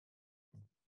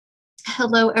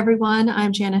Hello, everyone.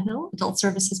 I'm Jana Hill, Adult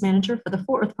Services Manager for the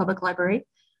Fort Worth Public Library.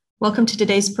 Welcome to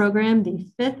today's program, the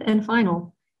fifth and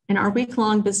final in our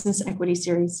week-long Business Equity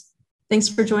Series. Thanks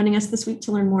for joining us this week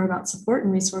to learn more about support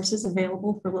and resources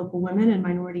available for local women and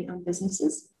minority-owned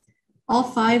businesses. All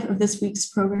 5 of this week's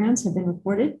programs have been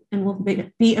recorded and will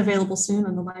be available soon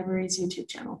on the library's YouTube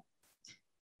channel.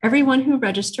 Everyone who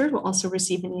registered will also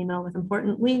receive an email with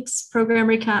important links, program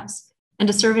recaps, and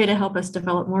a survey to help us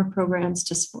develop more programs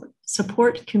to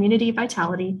support community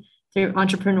vitality through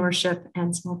entrepreneurship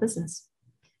and small business.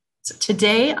 So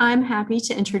today, I'm happy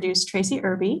to introduce Tracy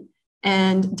Irby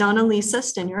and Donna Lisa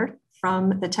Stinyard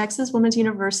from the Texas Women's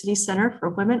University Center for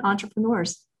Women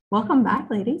Entrepreneurs. Welcome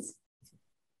back, ladies.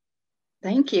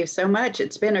 Thank you so much.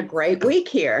 It's been a great week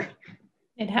here.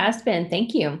 It has been.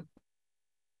 Thank you.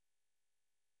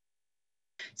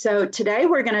 So today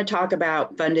we're going to talk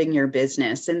about funding your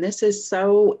business, and this is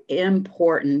so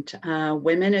important.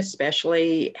 Women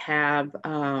especially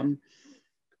don't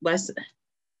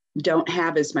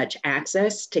have as much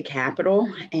access to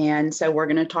capital, and so we're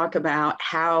going to talk about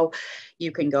how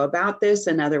you can go about this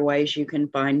and other ways you can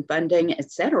find funding,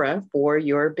 etc., for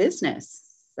your business.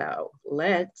 So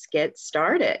let's get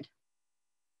started.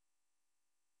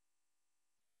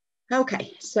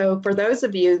 Okay, so for those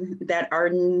of you that are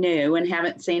new and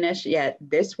haven't seen us yet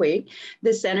this week,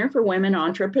 the Center for Women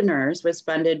Entrepreneurs was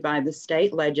funded by the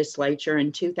state legislature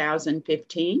in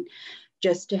 2015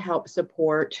 just to help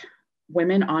support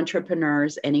women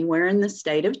entrepreneurs anywhere in the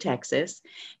state of Texas.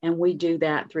 And we do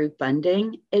that through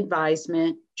funding,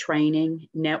 advisement, training,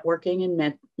 networking,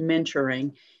 and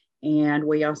mentoring. And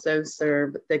we also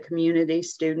serve the community,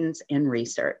 students, and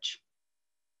research.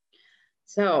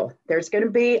 So there's going to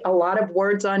be a lot of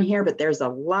words on here, but there's a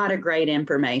lot of great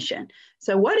information.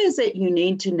 So what is it you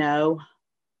need to know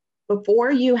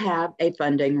before you have a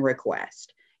funding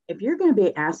request? If you're going to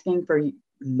be asking for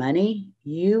money,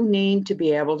 you need to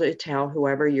be able to tell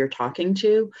whoever you're talking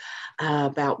to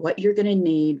about what you're going to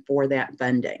need for that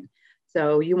funding.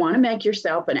 So you want to make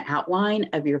yourself an outline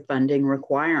of your funding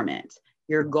requirements.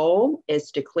 Your goal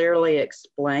is to clearly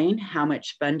explain how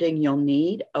much funding you'll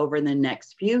need over the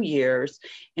next few years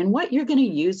and what you're going to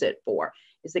use it for.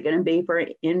 Is it going to be for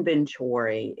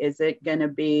inventory? Is it going to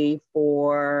be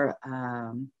for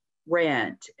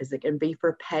rent? Is it going to be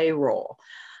for payroll?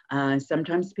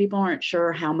 Sometimes people aren't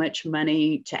sure how much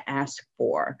money to ask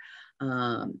for.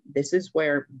 This is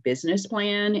where business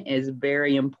plan is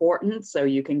very important, so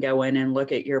you can go in and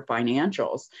look at your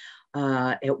financials.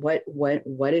 At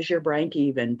what is your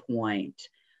break-even point?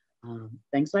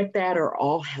 Things like that are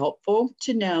all helpful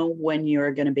to know when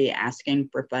you're going to be asking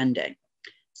for funding.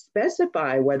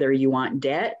 Specify whether you want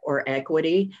debt or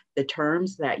equity, the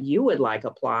terms that you would like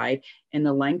applied, and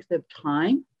the length of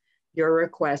time your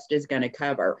request is going to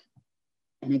cover.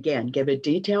 And again, give a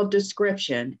detailed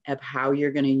description of how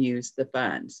you're going to use the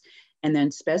funds. And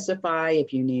then specify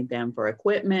if you need them for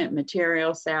equipment,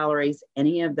 material, salaries,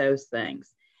 any of those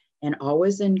things. And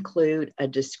always include a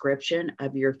description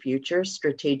of your future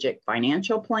strategic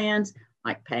financial plans,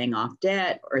 like paying off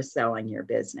debt or selling your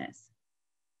business.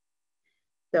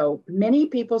 So many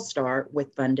people start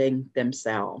with funding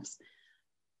themselves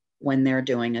when they're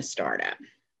doing a startup.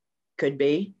 Could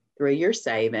be through your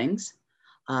savings.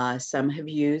 Some have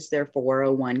used their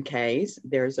 401ks.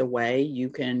 There's a way you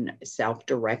can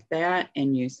self-direct that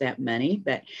and use that money,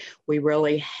 but we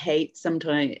really hate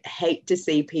to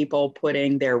see people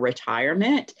putting their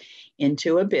retirement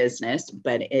into a business,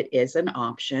 but it is an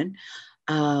option.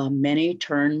 Many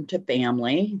turn to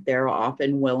family. They're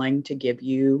often willing to give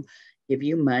you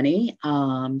money.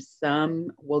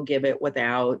 Some will give it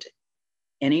without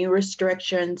any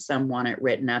restrictions. Some want it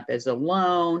written up as a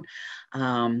loan.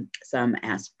 Some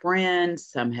ask friends.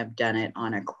 Some have done it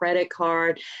on a credit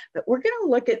card. But we're going to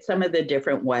look at some of the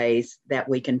different ways that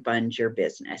we can fund your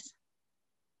business.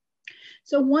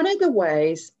 So one of the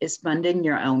ways is funding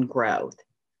your own growth.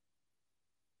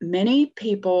 Many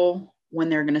people, when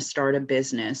they're going to start a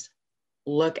business,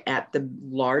 look at the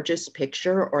largest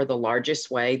picture or the largest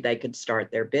way they could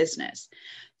start their business.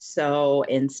 So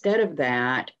instead of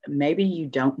that, maybe you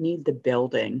don't need the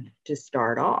building to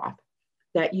start off,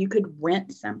 that you could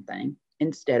rent something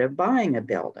instead of buying a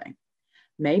building.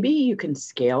 Maybe you can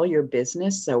scale your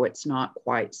business so it's not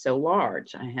quite so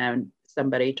large. I had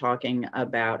somebody talking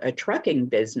about a trucking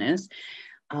business,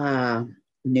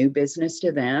 new business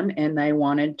to them, and they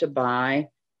wanted to buy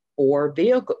 4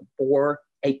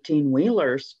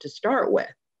 18-wheelers to start with.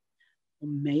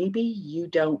 Maybe you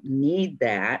don't need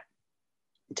that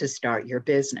to start your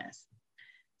business.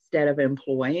 Instead of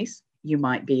employees, you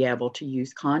might be able to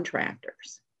use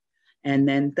contractors. And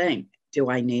then think, do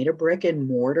I need a brick and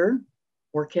mortar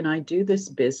Or can I do this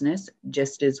business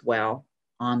just as well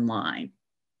online?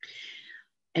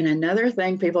 And another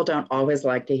thing people don't always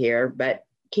like to hear, but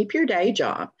keep your day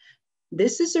job.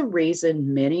 This is a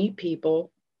reason many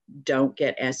people don't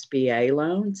get SBA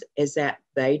loans, is that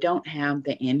they don't have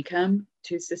the income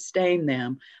to sustain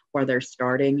them while they're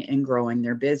starting and growing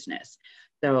their business.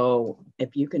 So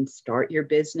if you can start your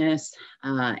business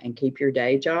and keep your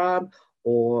day job,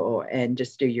 and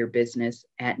just do your business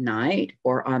at night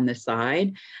or on the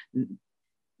side,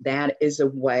 that is a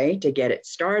way to get it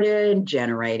started,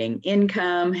 generating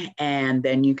income, and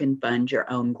then you can fund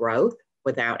your own growth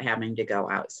without having to go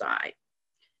outside.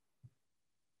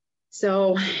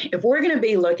 So if we're going to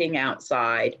be looking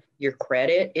outside, your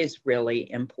credit is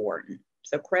really important.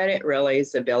 So credit really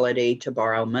is the ability to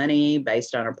borrow money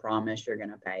based on a promise you're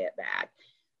going to pay it back.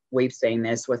 We've seen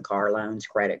this with car loans,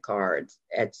 credit cards,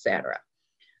 etc.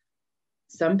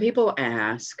 Some people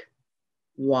ask,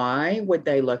 why would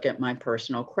they look at my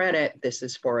personal credit? This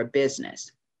is for a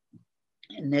business.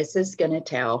 And this is going to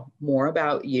tell more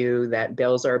about you, that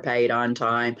bills are paid on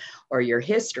time, or your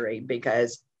history,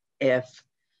 because if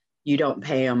you don't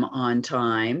pay them on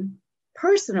time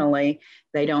personally,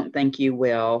 they don't think you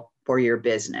will for your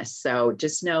business. So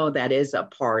just know that is a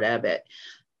part of it.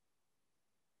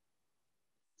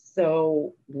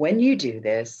 So when you do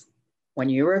this, when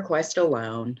you request a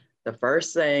loan, the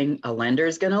first thing a lender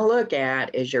is going to look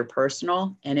at is your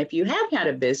personal, and if you have had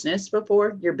a business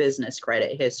before, your business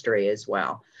credit history as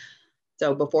well.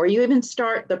 So before you even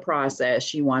start the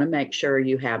process, you want to make sure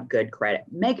you have good credit.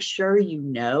 Make sure you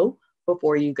know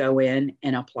before you go in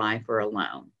and apply for a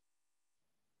loan.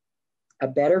 A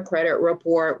better credit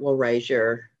report will raise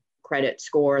your credit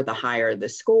score. The higher the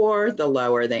score, the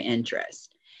lower the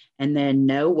interest. And then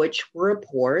know which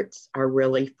reports are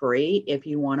really free if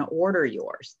you want to order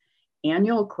yours.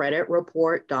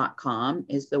 Annualcreditreport.com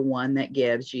is the one that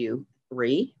gives you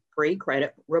 3 free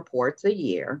credit reports a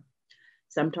year.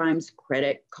 Sometimes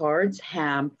credit cards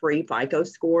have free FICO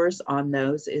scores on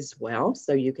those as well,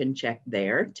 so you can check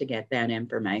there to get that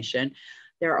information.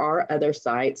 There are other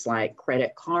sites like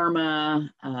Credit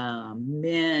Karma,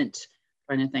 Mint,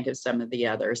 trying to think of some of the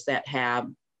others that have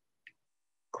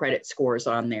credit scores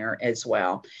on there as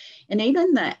well. And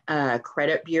even the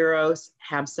credit bureaus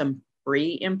have some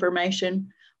free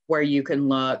information where you can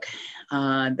look.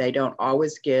 They don't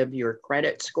always give your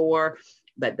credit score,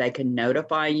 but they can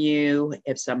notify you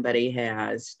if somebody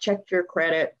has checked your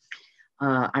credit.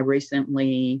 I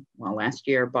recently, last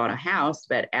year bought a house,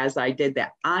 but as I did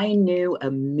that, I knew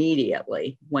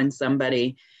immediately when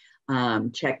somebody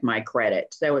checked my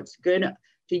credit. So it's good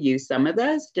to use some of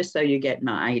those just so you get an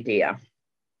idea.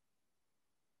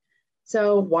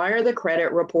 So why are the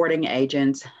credit reporting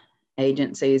agencies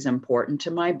important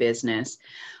to my business?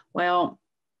 Well,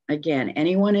 again,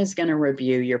 anyone is going to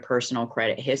review your personal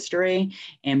credit history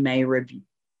and may review,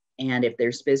 and if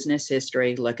there's business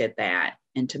history, look at that.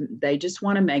 And they just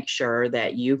want to make sure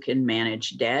that you can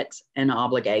manage debts and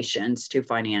obligations to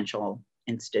financial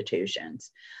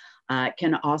institutions. It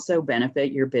can also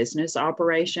benefit your business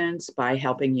operations by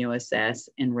helping you assess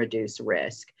and reduce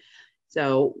risk.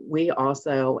 So we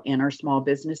also, and our small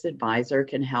business advisor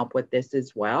can help with this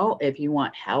as well. If you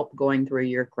want help going through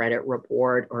your credit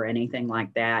report or anything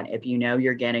like that, if you know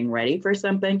you're getting ready for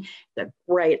something, it's a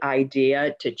great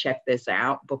idea to check this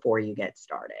out before you get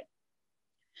started.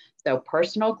 So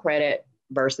personal credit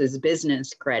versus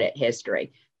business credit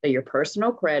history. So your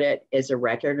personal credit is a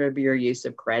record of your use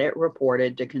of credit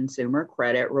reported to consumer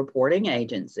credit reporting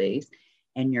agencies.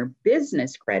 And your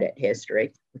business credit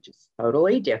history, which is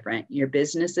totally different, your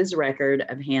business's record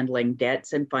of handling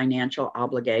debts and financial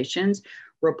obligations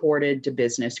reported to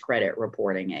business credit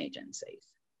reporting agencies.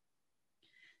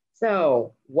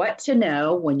 So what to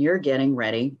know when you're getting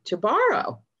ready to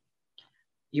borrow?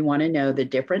 You want to know the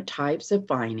different types of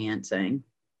financing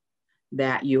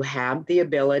that you have the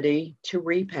ability to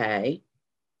repay,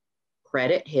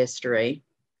 credit history,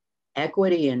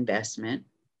 equity investment.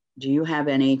 Do you have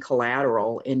any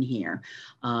collateral in here?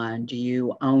 Do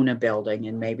you own a building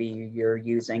and maybe you're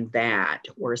using that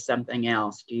or something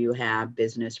else? Do you have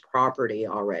business property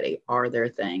already? Are there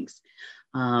things?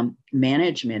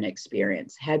 Management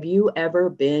experience. Have you ever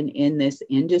been in this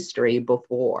industry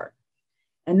before?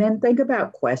 And then think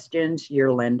about questions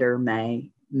your lender may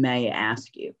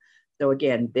ask you. So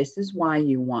again, this is why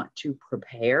you want to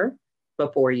prepare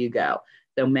before you go.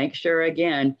 So make sure,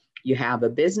 again, you have a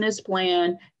business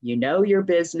plan, you know your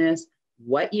business,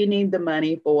 what you need the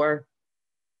money for,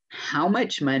 how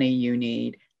much money you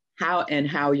need, how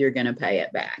you're going to pay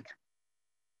it back.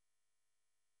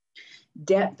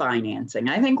 Debt financing.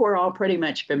 I think we're all pretty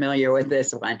much familiar with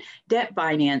this one. Debt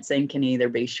financing can either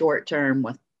be short-term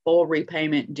with full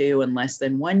repayment due in less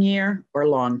than 1 year, or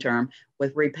long-term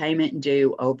with repayment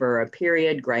due over a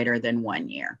period greater than 1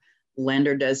 year.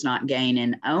 Lender does not gain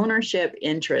an ownership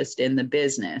interest in the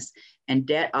business, and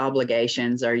debt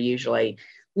obligations are usually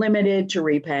limited to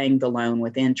repaying the loan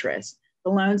with interest.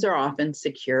 The loans are often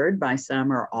secured by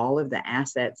some or all of the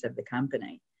assets of the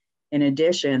company. In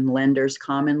addition, lenders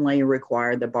commonly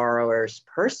require the borrower's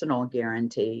personal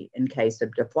guarantee in case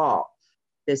of default.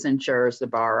 This ensures the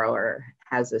borrower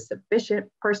has a sufficient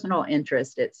personal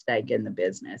interest at stake in the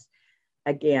business.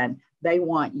 Again, they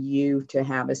want you to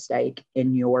have a stake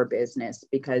in your business,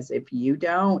 because if you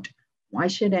don't, why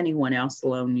should anyone else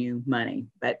loan you money?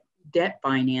 But debt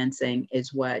financing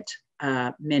is what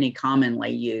many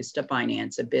commonly use to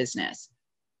finance a business.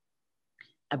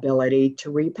 Ability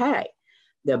to repay.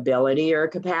 The ability or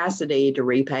capacity to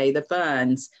repay the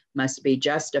funds must be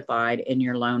justified in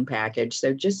your loan package.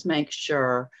 So just make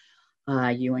sure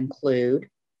you include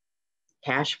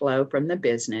cash flow from the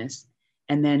business,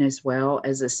 and then as well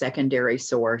as a secondary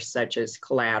source such as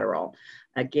collateral.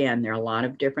 Again, there are a lot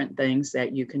of different things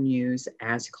that you can use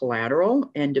as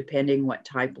collateral, and depending what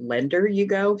type lender you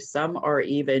go, some are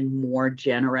even more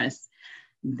generous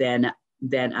than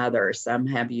others. Some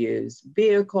have used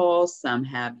vehicles, some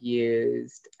have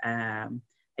used,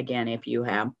 again, if you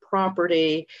have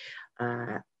property,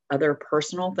 other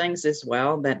personal things as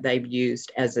well that they've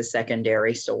used as a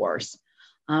secondary source.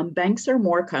 Banks are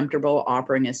more comfortable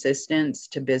offering assistance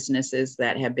to businesses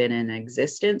that have been in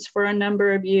existence for a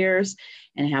number of years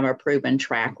and have a proven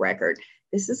track record.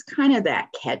 This is kind of that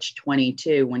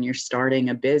catch-22 when you're starting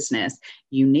a business.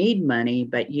 You need money,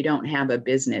 but you don't have a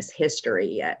business history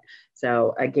yet.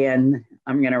 So again,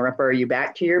 I'm going to refer you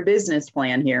back to your business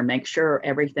plan here. Make sure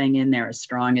everything in there is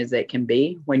strong as it can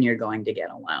be when you're going to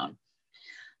get a loan.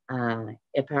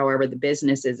 If, however, the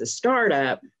business is a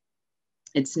startup,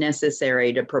 it's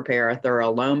necessary to prepare a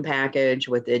thorough loan package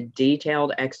with a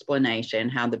detailed explanation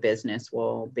how the business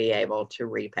will be able to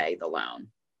repay the loan.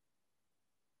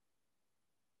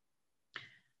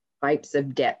 Types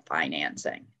of debt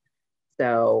financing.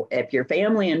 So if your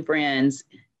family and friends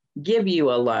give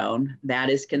you a loan, that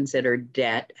is considered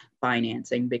debt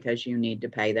financing because you need to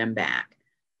pay them back.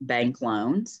 Bank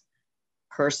loans,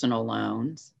 personal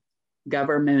loans,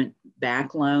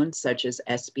 government-backed loans such as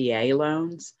SBA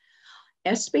loans.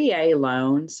 SBA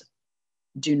loans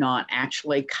do not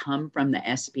actually come from the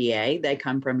SBA. They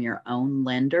come from your own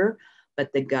lender,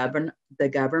 but the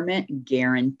government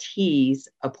guarantees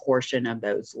a portion of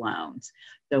those loans.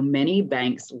 So many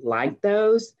banks like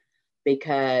those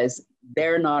because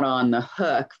they're not on the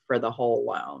hook for the whole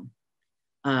loan.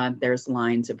 There's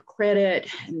lines of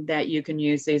credit that you can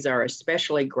use. These are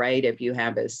especially great if you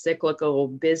have a cyclical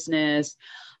business,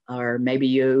 or maybe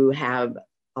you have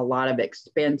a lot of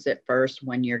expense at first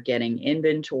when you're getting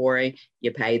inventory.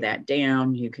 You pay that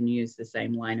down. You can use the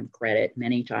same line of credit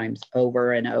many times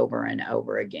over and over and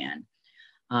over again.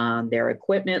 There are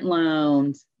equipment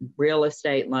loans, real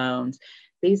estate loans.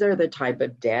 These are the type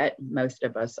of debt most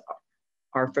of us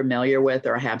are familiar with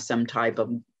or have some type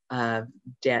of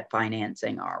debt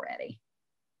financing already.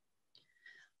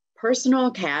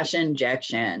 Personal cash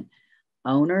injection.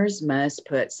 Owners must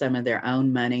put some of their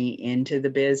own money into the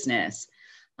business.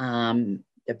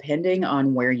 Depending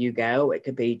on where you go, it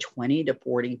could be 20 to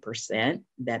 40%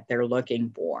 that they're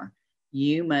looking for.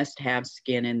 You must have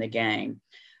skin in the game.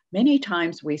 Many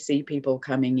times we see people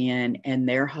coming in and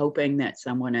they're hoping that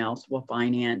someone else will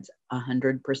finance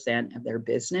 100% of their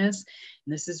business.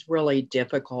 And this is really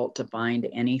difficult to find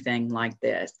anything like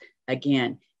this.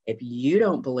 Again, if you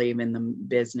don't believe in the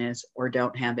business or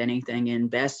don't have anything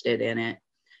invested in it,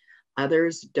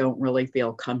 others don't really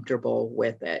feel comfortable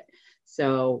with it.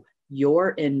 So your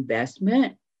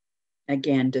investment,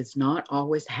 again, does not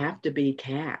always have to be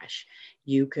cash.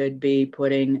 You could be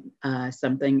putting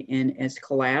something in as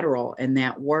collateral, and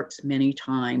that works many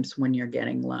times when you're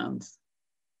getting loans.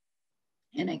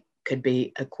 And it could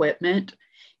be equipment,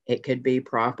 it could be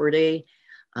property,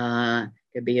 it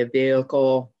could be a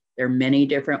vehicle. There are many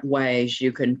different ways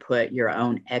you can put your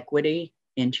own equity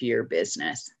into your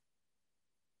business.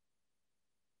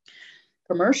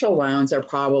 Commercial loans are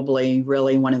probably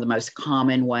really one of the most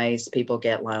common ways people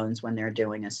get loans when they're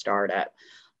doing a startup.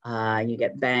 You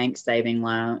get banks,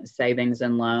 savings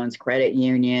and loans, credit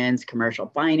unions, commercial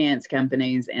finance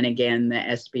companies, and again, the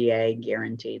SBA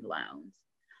guaranteed loans.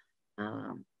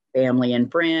 Family and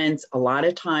friends, a lot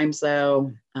of times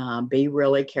though, be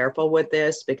really careful with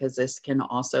this because this can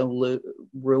also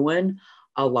ruin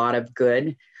a lot of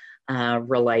good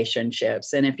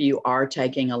relationships. And if you are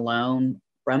taking a loan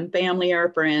from family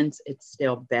or friends, it's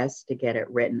still best to get it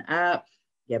written up,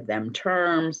 give them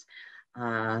terms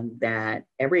that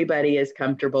everybody is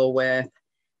comfortable with,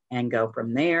 and go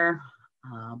from there.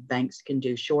 Banks can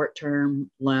do short-term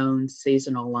loans,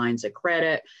 seasonal lines of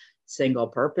credit, single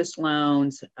purpose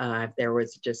loans.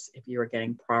 If you were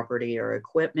getting property or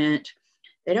equipment,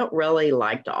 they don't really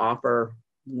like to offer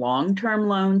long-term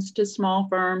loans to small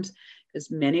firms because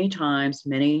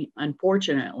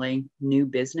unfortunately, new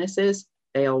businesses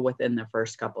fail within the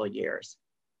first couple of years.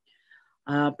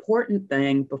 Important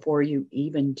thing before you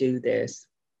even do this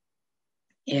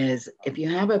is if you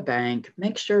have a bank,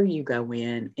 make sure you go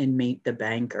in and meet the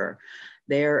banker.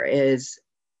 There is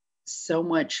so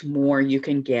much more you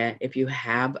can get if you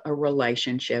have a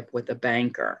relationship with a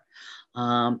banker.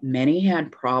 Many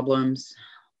had problems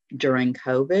during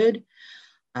COVID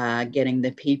getting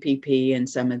the PPP and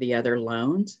some of the other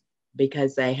loans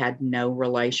because they had no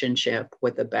relationship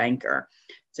with a banker.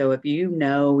 So if you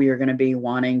know you're going to be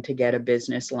wanting to get a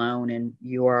business loan and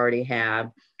you already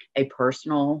have a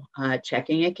personal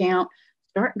checking account,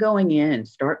 start going in,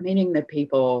 start meeting the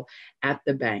people at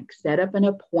the bank, set up an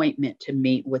appointment to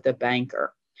meet with a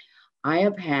banker. I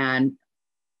have had,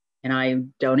 and I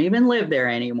don't even live there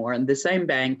anymore, in the same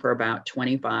bank for about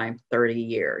 25, 30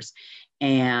 years.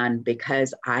 And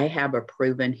because I have a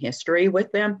proven history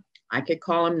with them, I could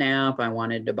call them now if I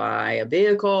wanted to buy a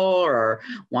vehicle or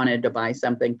wanted to buy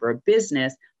something for a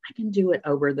business. I can do it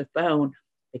over the phone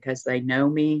because they know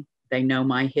me, they know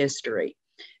my history.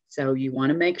 So you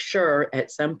want to make sure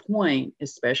at some point,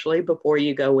 especially before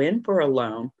you go in for a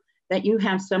loan, that you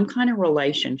have some kind of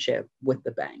relationship with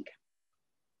the bank.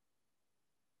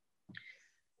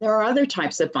 There are other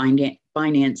types of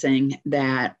financing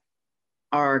that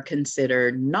are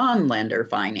considered non-lender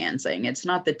financing. It's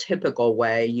not the typical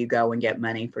way you go and get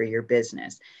money for your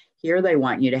business. Here they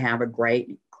want you to have a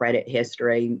great credit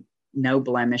history, no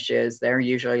blemishes. They're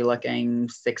usually looking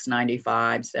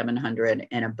 695, 700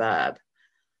 and above.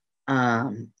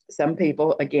 Some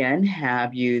people, again,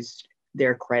 have used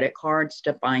their credit cards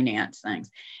to finance things.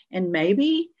 And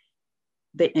maybe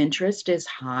the interest is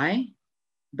high,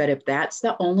 but if that's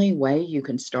the only way you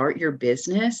can start your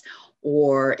business,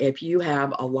 or if you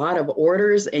have a lot of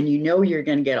orders and you know you're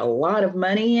going to get a lot of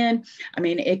money in, I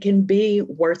mean, it can be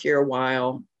worth your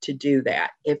while to do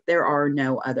that if there are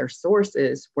no other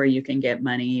sources where you can get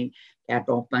money,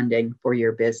 capital funding for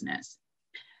your business.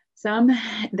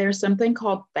 There's something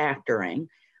called factoring,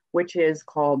 which is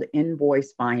called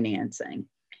invoice financing.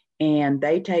 And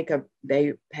they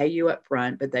pay you up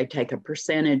front, but they take a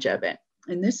percentage of it.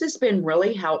 And this has been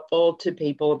really helpful to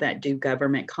people that do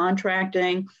government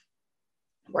contracting,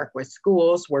 work with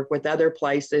schools, work with other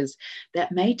places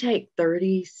that may take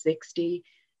 30, 60,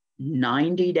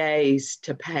 90 days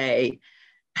to pay.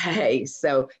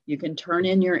 So you can turn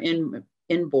in your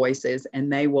invoices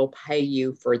and they will pay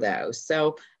you for those.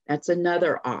 So that's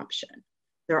another option.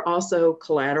 There are also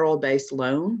collateral-based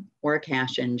loan or a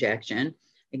cash injection.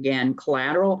 Again,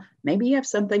 collateral, maybe you have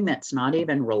something that's not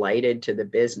even related to the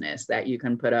business that you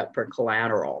can put up for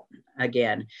collateral.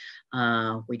 Again,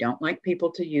 we don't like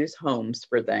people to use homes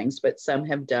for things, but some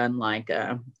have done like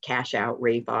a cash out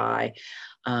refi.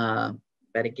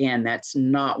 But again, that's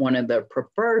not one of the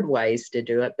preferred ways to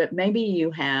do it, but maybe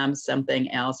you have something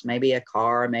else, maybe a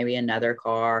car, maybe another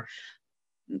car,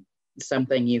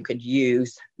 something you could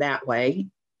use that way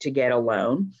to get a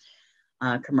loan.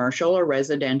 Commercial or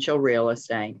residential real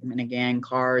estate. And again,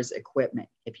 cars, equipment.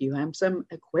 If you have some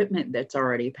equipment that's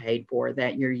already paid for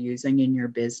that you're using in your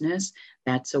business,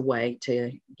 that's a way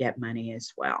to get money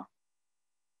as well.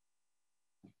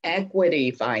 Equity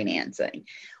financing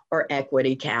or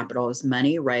equity capital is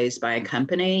money raised by a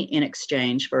company in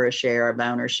exchange for a share of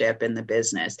ownership in the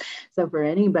business. So for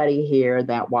anybody here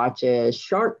that watches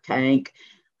Shark Tank,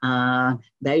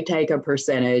 they take a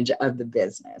percentage of the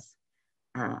business.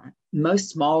 Most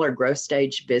smaller growth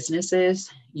stage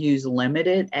businesses use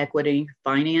limited equity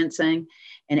financing,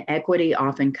 and equity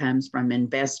often comes from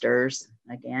investors.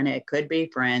 Again, it could be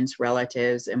friends,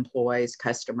 relatives, employees,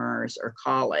 customers, or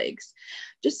colleagues.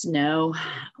 Just know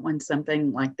when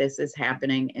something like this is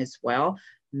happening as well,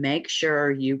 make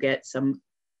sure you get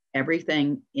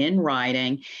everything in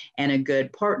writing and a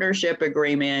good partnership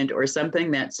agreement or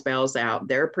something that spells out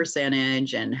their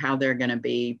percentage and how they're going to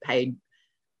be paid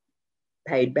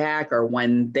back, or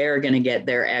when they're going to get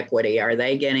their equity. Are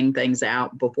they getting things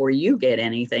out before you get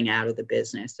anything out of the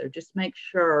business? So just make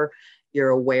sure you're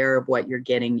aware of what you're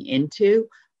getting into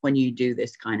when you do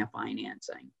this kind of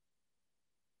financing.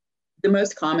 The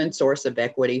most common source of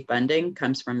equity funding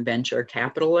comes from venture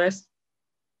capitalists.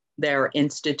 There are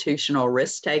institutional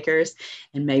risk takers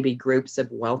and maybe groups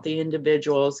of wealthy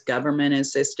individuals,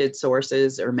 government-assisted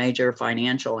sources, or major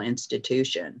financial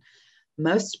institution.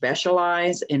 Most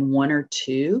specialize in one or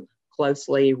two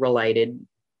closely related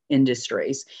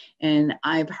industries. And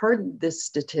I've heard this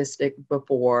statistic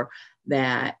before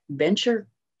that venture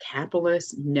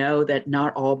capitalists know that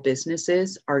not all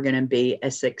businesses are going to be a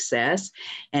success.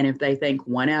 And if they think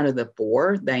one out of the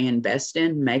four they invest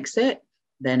in makes it,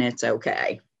 then it's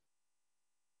okay.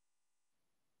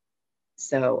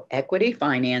 So equity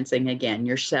financing, again,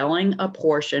 you're selling a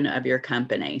portion of your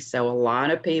company. So a lot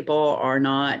of people are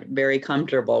not very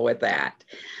comfortable with that.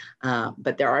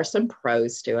 But there are some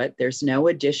pros to it. There's no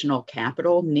additional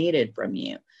capital needed from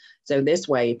you. So this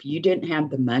way, if you didn't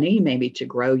have the money maybe to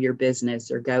grow your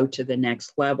business or go to the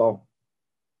next level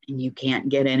and you can't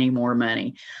get any more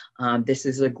money, this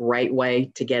is a great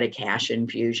way to get a cash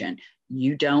infusion.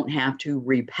 You don't have to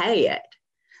repay it.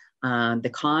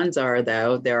 The cons are,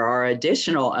 though, there are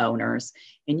additional owners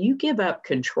and you give up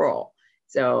control.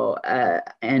 So,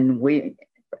 and we,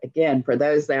 again, for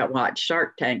those that watch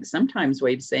Shark Tank, sometimes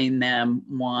we've seen them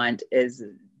want is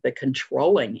the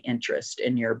controlling interest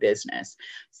in your business.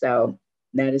 So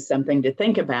that is something to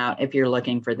think about if you're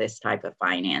looking for this type of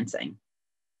financing.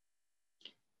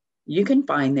 You can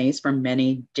find these from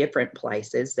many different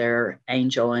places. They're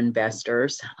angel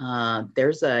investors.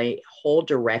 There's a whole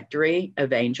directory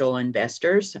of angel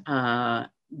investors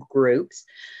groups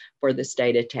for the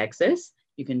state of Texas.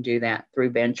 You can do that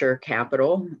through venture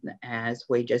capital, as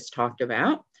we just talked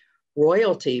about.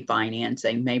 Royalty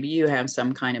financing. Maybe you have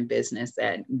some kind of business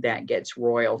that gets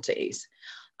royalties.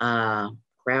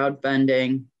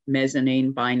 Crowdfunding,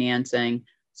 mezzanine financing,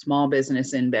 small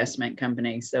business investment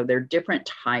companies. So there are different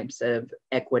types of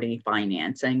equity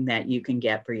financing that you can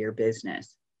get for your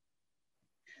business.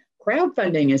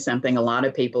 Crowdfunding is something a lot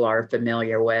of people are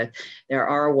familiar with. There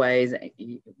are ways,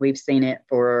 we've seen it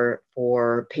for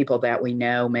people that we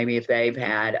know, maybe if they've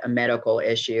had a medical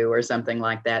issue or something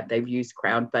like that, they've used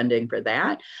crowdfunding for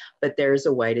that, but there's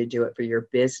a way to do it for your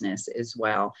business as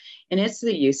well. And it's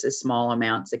the use of small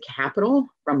amounts of capital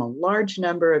from a large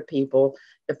number of people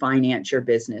to finance your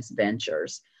business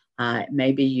ventures. It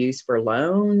may be used for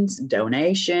loans,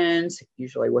 donations,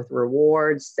 usually with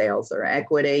rewards, sales, or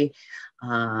equity.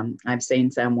 I've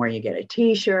seen some where you get a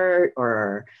t-shirt,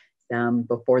 or some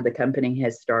before the company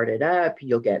has started up,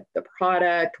 you'll get the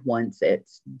product once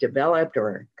it's developed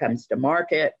or comes to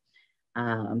market.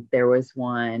 There was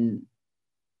one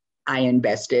I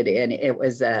invested in. It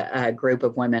was a group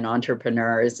of women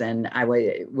entrepreneurs, and I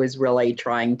was really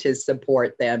trying to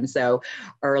support them. So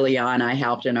early on, I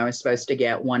helped, and I was supposed to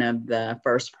get one of the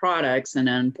first products, and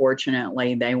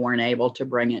unfortunately, they weren't able to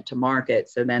bring it to market.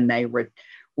 So then they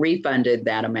refunded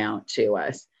that amount to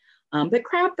us. But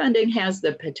crowdfunding has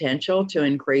the potential to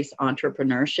increase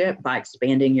entrepreneurship by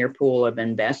expanding your pool of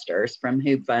investors from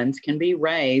whom funds can be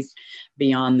raised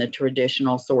beyond the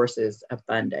traditional sources of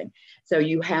funding. So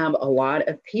you have a lot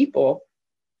of people,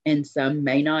 and some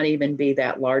may not even be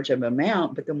that large of an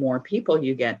amount, but the more people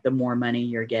you get, the more money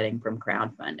you're getting from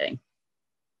crowdfunding.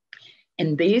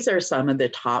 And these are some of the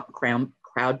top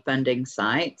crowdfunding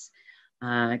sites: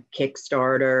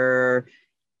 Kickstarter,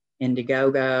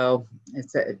 Indiegogo.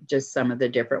 It's just some of the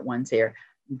different ones here.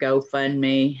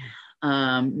 GoFundMe,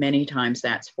 many times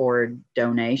that's for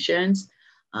donations.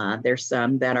 There's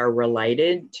some that are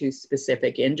related to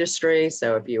specific industries.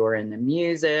 So if you are in the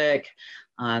music,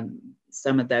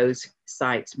 some of those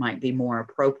sites might be more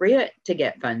appropriate to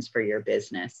get funds for your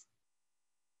business.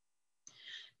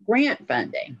 Grant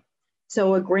funding.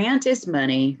 So a grant is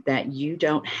money that you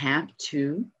don't have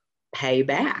to pay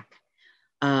back.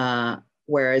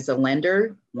 Whereas a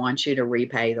lender wants you to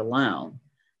repay the loan.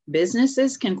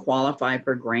 Businesses can qualify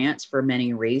for grants for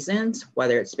many reasons,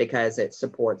 whether it's because it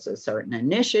supports a certain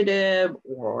initiative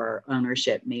or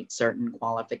ownership meets certain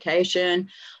qualification.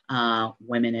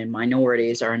 Women and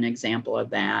minorities are an example of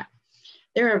that.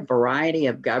 There are a variety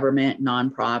of government,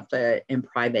 nonprofit, and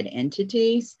private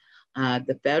entities.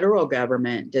 The federal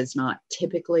government does not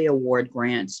typically award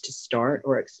grants to start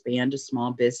or expand a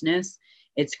small business.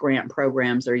 Its grant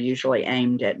programs are usually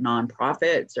aimed at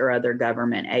nonprofits or other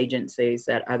government agencies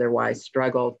that otherwise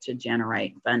struggle to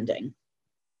generate funding.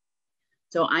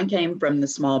 So I came from the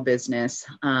Small Business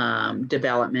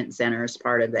Development Center as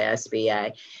part of the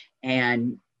SBA,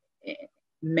 and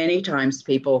many times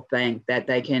people think that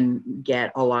they can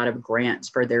get a lot of grants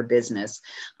for their business.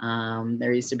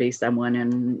 There used to be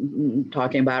someone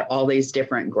talking about all these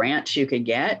different grants you could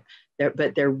get,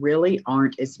 but there really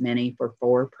aren't as many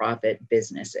for-profit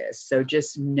businesses. So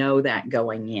just know that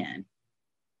going in.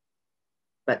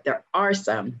 but there are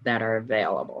some that are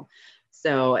available.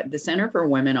 So at the Center for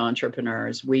Women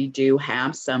Entrepreneurs, we do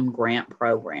have some grant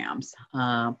programs.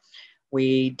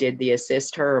 We did the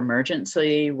Assist Her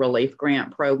Emergency Relief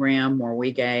Grant Program, where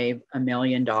we gave $1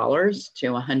 million to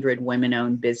 100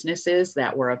 women-owned businesses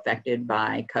that were affected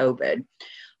by COVID.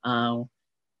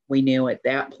 We knew at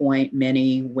that point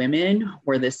many women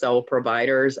were the sole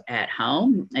providers at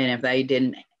home, and if they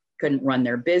couldn't run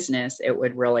their business, it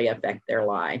would really affect their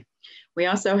life. We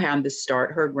also have the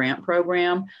Start Her Grant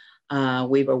Program.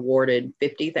 We've awarded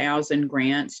 50,000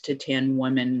 grants to 10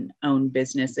 women-owned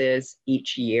businesses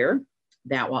each year.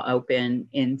 That will open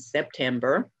in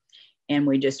September. And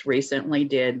we just recently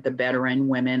did the Veteran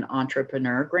Women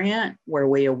Entrepreneur Grant, where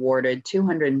we awarded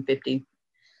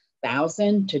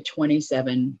 250,000 to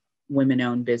 27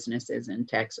 women-owned businesses in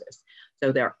Texas.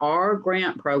 So there are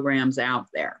grant programs out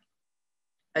there,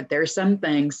 but there's some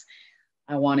things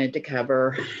I wanted to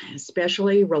cover,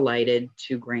 especially related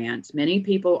to grants. Many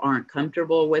people aren't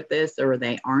comfortable with this, or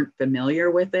they aren't familiar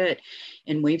with it.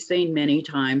 And we've seen many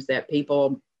times that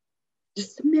people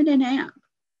just submit an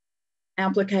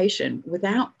application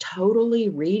without totally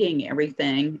reading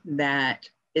everything that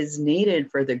is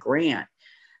needed for the grant.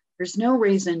 There's no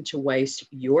reason to waste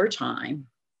your time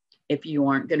if you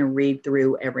aren't going to read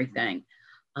through everything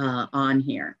on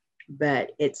here.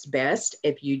 But it's best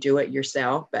if you do it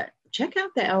yourself. But check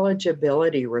out the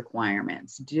eligibility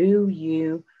requirements. Do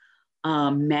you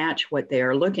match what they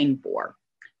are looking for?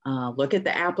 Look at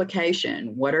the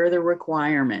application. What are the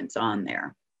requirements on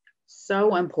there?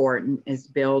 So important is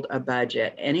build a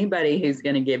budget. Anybody who's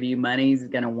going to give you money is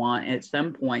going to want at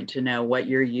some point to know what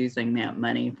you're using that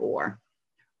money for.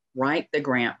 Write the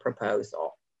grant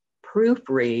proposal,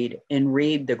 proofread and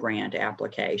read the grant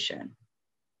application,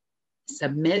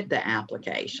 submit the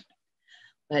application.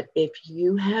 But if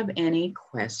you have any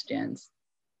questions,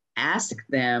 ask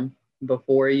them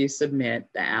before you submit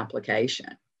the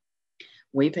application.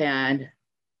 We've had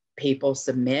people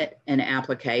submit an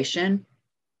application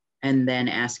and then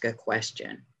ask a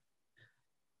question.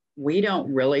 We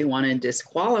don't really want to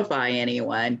disqualify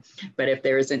anyone, but if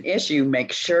there's an issue,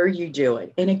 make sure you do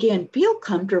it. And again, feel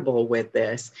comfortable with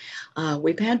this.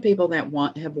 We've had people that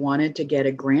have wanted to get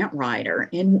a grant writer,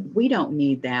 and we don't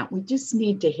need that. We just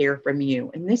need to hear from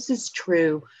you. And this is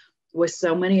true with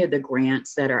so many of the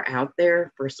grants that are out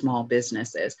there for small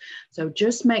businesses. So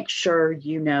just make sure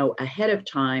you know ahead of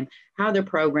time how the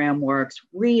program works,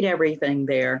 read everything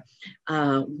there.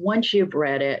 Once you've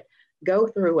read it, go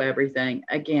through everything,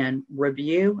 again,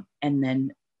 review, and then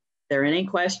if there are any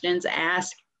questions,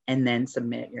 ask, and then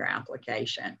submit your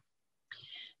application.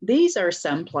 These are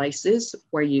some places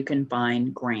where you can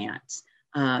find grants.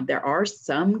 There are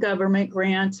some government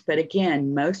grants, but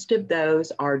again, most of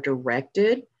those are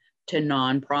directed to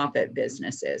nonprofit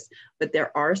businesses, but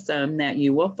there are some that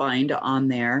you will find on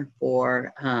there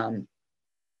for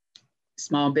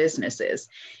small businesses.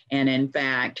 And in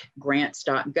fact,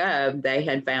 grants.gov,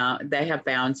 they have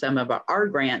found some of our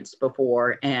grants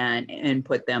before and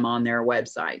put them on their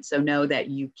website. So know that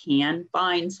you can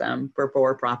find some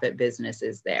for-profit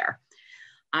businesses there.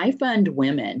 I Fund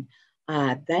Women.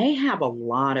 They have a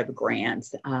lot of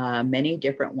grants, many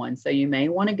different ones. So you may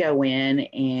want to go in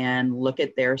and look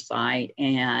at their site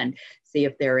and see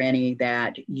if there are any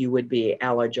that you would be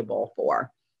eligible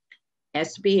for.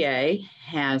 SBA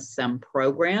has some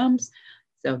programs.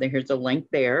 So here's a link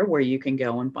there where you can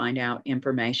go and find out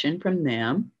information from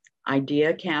them.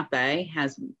 Idea Cafe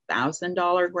has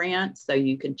 $1,000 grants, so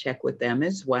you can check with them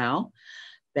as well.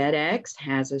 FedEx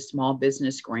has a small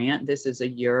business grant. This is a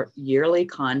yearly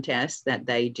contest that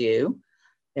they do.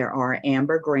 There are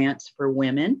Amber grants for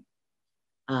women.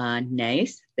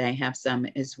 NACE, they have some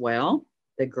as well.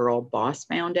 The Girl Boss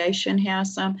Foundation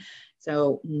has some.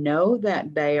 So know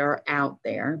that they are out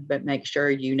there, but make sure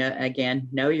you know, again,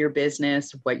 know your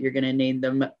business, what you're going to need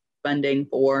the funding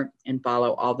for, and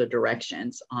follow all the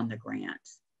directions on the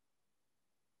grants.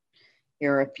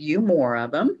 Here are a few more of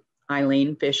them.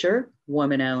 Eileen Fisher,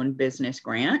 Woman-Owned Business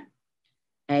Grant,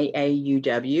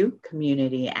 AAUW,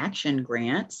 Community Action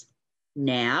Grants,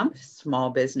 NAB,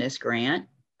 Small Business Grant,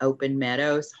 Open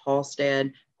Meadows,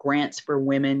 Halstead,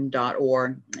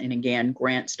 grantsforwomen.org, and again,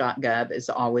 grants.gov is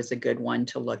always a good one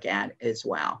to look at as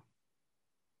well.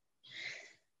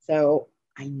 So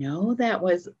I know that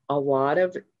was a lot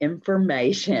of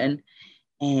information,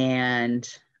 and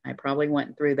I probably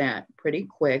went through that pretty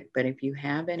quick, but if you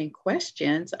have any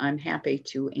questions, I'm happy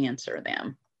to answer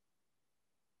them.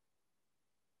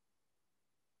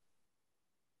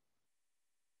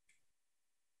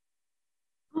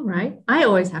 All right. I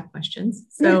always have questions,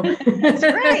 so that's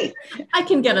great. I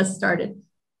can get us started.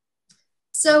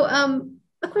 So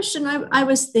a question I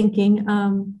was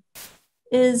thinking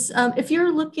is if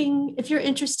you're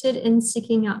interested in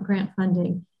seeking out grant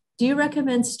funding, do you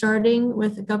recommend starting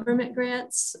with government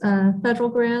grants, federal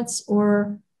grants,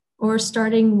 or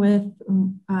starting with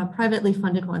privately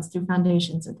funded ones through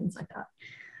foundations and things like that?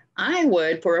 I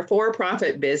would, for a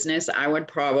for-profit business, I would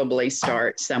probably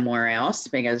start somewhere else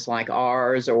because like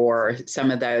ours or some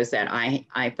of those that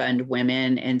I fund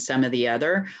women and some of the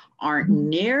other aren't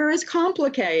near as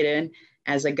complicated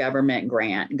as a government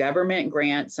grant. Government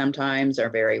grants sometimes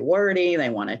are very wordy. They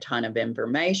want a ton of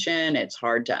information. It's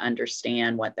hard to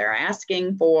understand what they're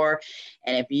asking for.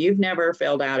 And if you've never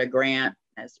filled out a grant,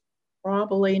 that's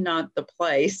probably not the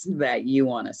place that you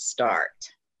want to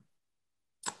start.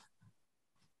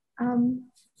 I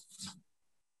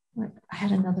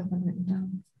had another one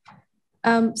written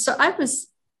down. So I was,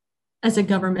 as a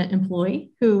government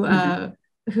employee who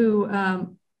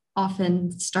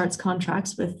often starts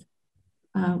contracts with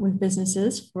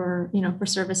businesses for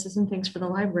services and things for the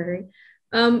library.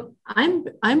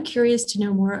 I'm curious to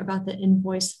know more about the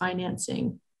invoice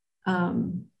financing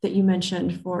that you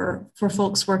mentioned for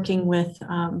folks working with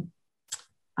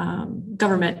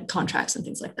government contracts and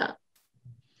things like that.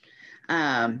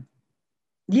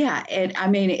 Yeah,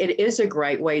 it is a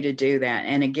great way to do that.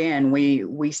 And again,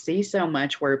 we see so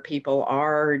much where people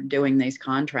are doing these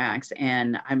contracts,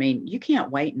 and you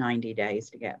can't wait 90 days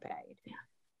to get paid.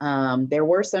 There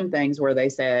were some things where they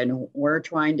said, we're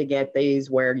trying to get these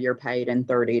where you're paid in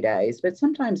 30 days, but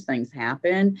sometimes things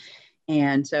happen.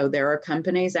 And so there are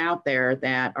companies out there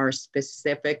that are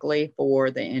specifically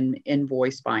for the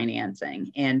invoice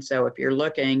financing. And so if you're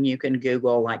looking, you can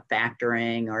Google like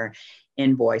factoring or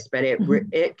invoice, but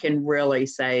it can really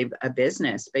save a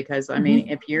business because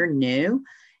if you're new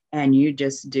and you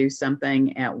just do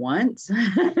something at once,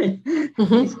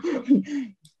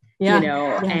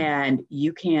 and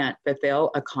you can't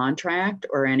fulfill a contract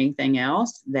or anything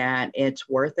else, that it's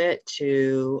worth it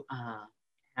to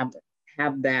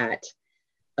have that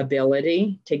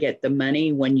ability to get the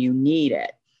money when you need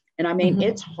it. And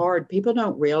it's hard. People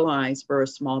don't realize for a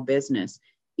small business,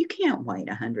 you can't wait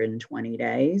 120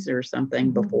 days or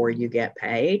something before you get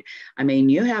paid.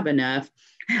 You have enough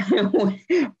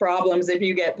problems if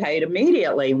you get paid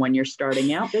immediately when you're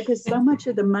starting out because so much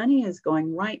of the money is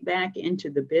going right back into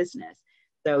the business.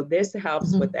 So this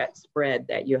helps with that spread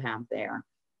that you have there.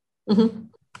 Oh,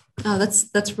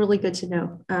 that's really good to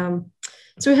know.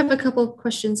 So we have a couple of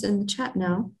questions in the chat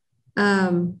now.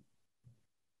 Let's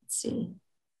see.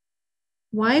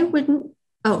 Why wouldn't,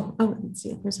 let's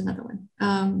see, there's another one.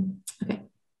 Okay.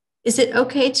 Is it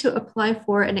okay to apply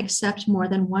for and accept more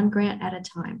than one grant at a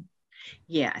time?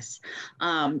 Yes,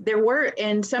 there were,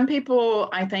 and some people,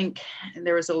 I think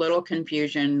there was a little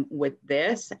confusion with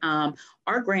this.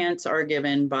 Our grants are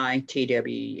given by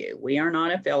TWU. We are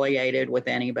not affiliated with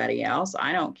anybody else.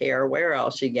 I don't care where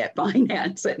else you get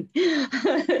financing,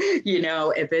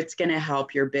 if it's going to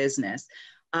help your business.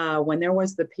 When there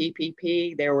was the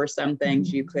PPP, there were some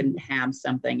things you couldn't have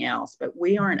something else, but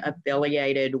we aren't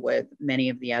affiliated with many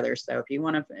of the others. So if you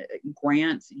want to,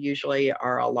 grants usually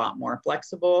are a lot more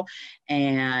flexible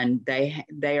and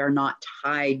they are not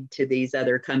tied to these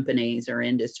other companies or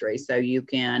industries. So you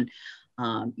can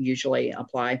usually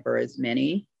apply for as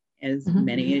many as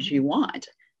you want.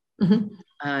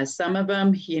 Some of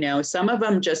them, some of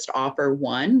them just offer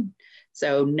one.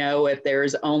 So know if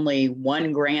there's only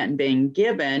one grant being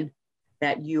given,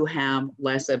 that you have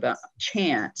less of a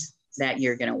chance that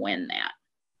you're going to win that.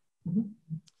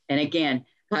 And again,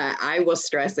 I will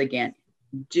stress again,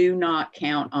 do not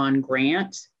count on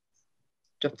grants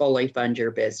to fully fund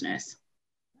your business.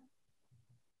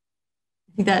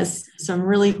 I think that is some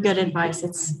really good advice.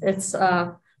 It's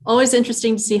always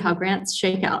interesting to see how grants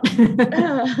shake out.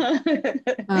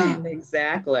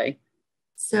 Exactly.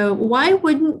 So why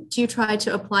wouldn't you try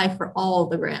to apply for all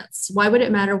the grants? Why would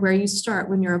it matter where you start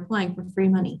when you're applying for free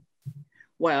money?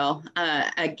 Well,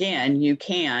 again, you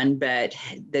can, but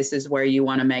this is where you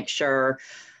want to make sure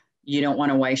you don't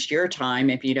want to waste your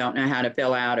time if you don't know how to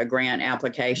fill out a grant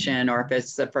application or if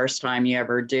it's the first time you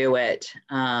ever do it,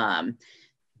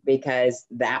 because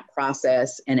that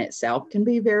process in itself can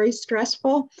be very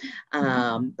stressful.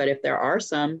 But if there are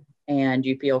some and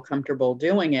you feel comfortable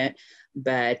doing it,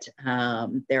 but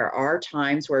there are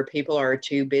times where people are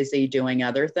too busy doing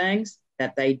other things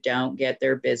that they don't get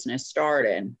their business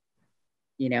started.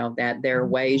 That there are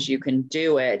ways you can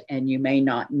do it and you may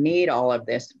not need all of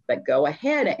this, but go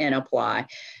ahead and apply.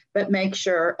 But make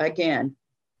sure, again,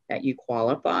 that you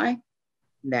qualify,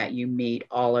 that you meet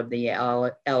all of the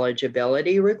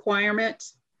eligibility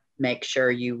requirements. Make sure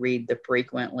you read the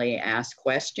frequently asked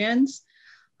questions.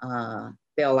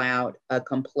 fill out a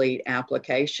complete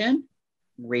application,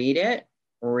 read it,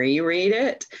 reread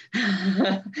it.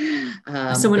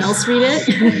 Someone else read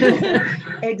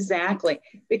it? Exactly.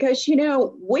 Because,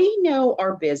 we know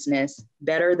our business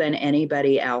better than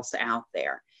anybody else out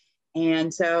there.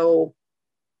 And so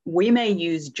we may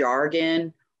use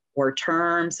jargon or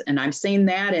terms, and I've seen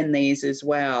that in these as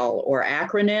well, or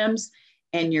acronyms,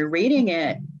 and you're reading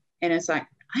it and it's like,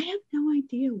 I have no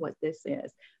idea what this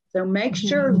is. So make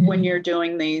sure when you're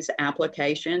doing these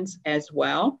applications as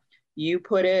well, you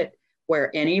put it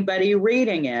where anybody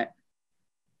reading it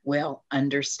will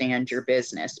understand your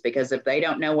business, because if they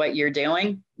don't know what you're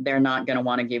doing, they're not going to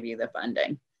want to give you the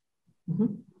funding.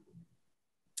 Mm-hmm.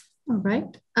 All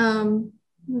right.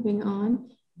 Moving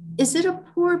on. Is it a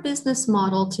poor business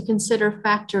model to consider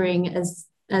factoring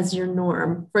as your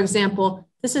norm? For example,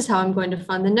 this is how I'm going to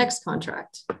fund the next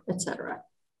contract, et cetera.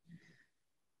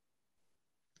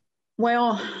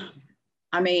 Well,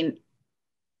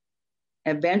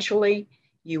 eventually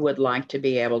you would like to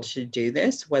be able to do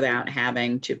this without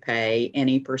having to pay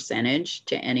any percentage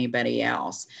to anybody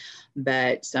else.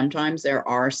 But sometimes there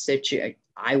are situations,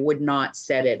 I would not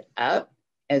set it up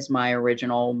as my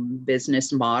original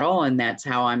business model, and that's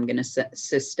how I'm going to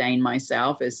sustain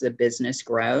myself as the business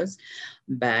grows.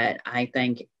 But I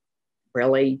think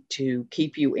really to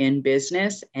keep you in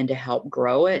business and to help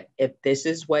grow it, if this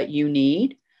is what you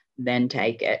need, then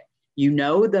take it.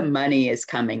 The money is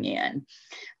coming in,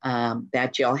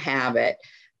 that you'll have it.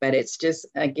 But it's just,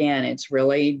 again, it's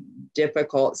really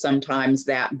difficult sometimes,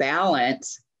 that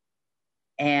balance.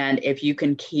 And if you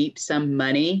can keep some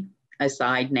money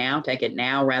aside now, take it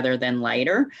now rather than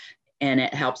later, and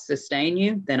it helps sustain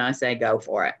you, then I say go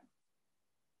for it.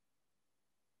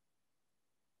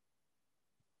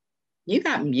 You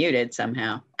got muted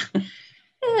somehow.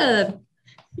 Yeah.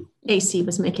 AC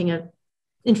was making an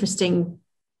interesting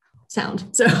sound,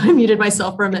 so I muted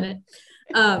myself for a minute,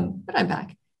 but I'm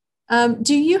back.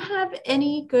 Do you have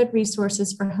any good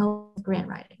resources for help with grant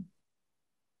writing?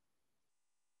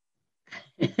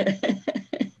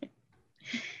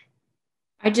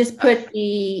 I just put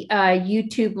the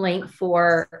YouTube link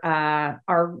for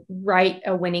our Write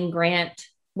a Winning Grant,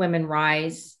 Women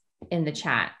Rise, in the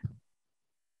chat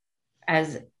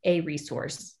as a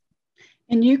resource.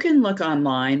 And you can look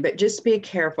online, but just be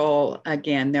careful.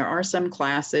 Again, there are some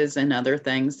classes and other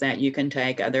things that you can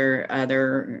take.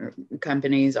 Other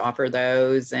companies offer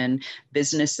those, and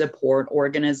business support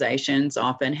organizations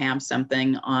often have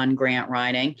something on grant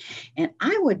writing. And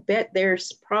I would bet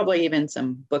there's probably even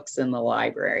some books in the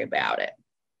library about it.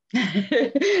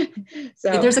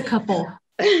 So there's a couple,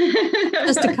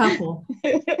 just a couple.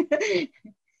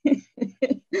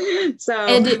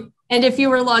 And if you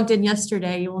were logged in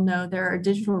yesterday, you will know there are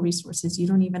digital resources. You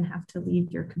don't even have to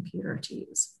leave your computer to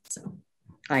use. So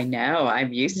I know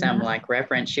I've used some like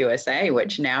Reference USA,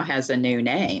 which now has a new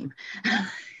name.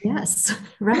 Yes,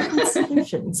 Reference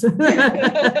Solutions.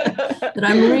 That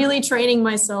I'm really training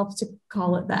myself to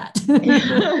call it that.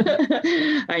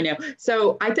 I know.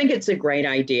 So I think it's a great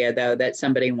idea, though, that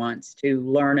somebody wants to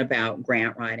learn about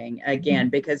grant writing again,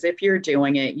 because if you're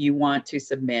doing it, you want to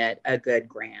submit a good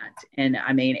grant. And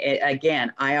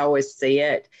again, I always see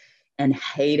it and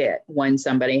hate it when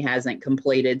somebody hasn't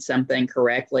completed something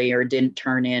correctly or didn't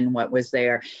turn in what was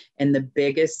there. And the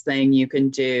biggest thing you can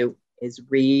do is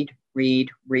read,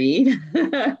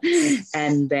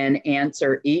 and then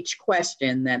answer each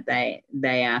question that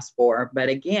they ask for. But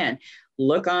again,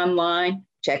 look online,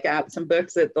 check out some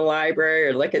books at the library,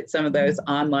 or look at some of those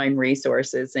online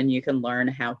resources, and you can learn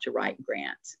how to write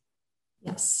grants.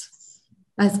 Yes.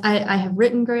 I have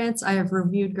written grants. I have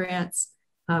reviewed grants.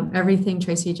 Everything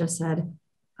Tracy just said,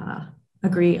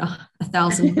 agree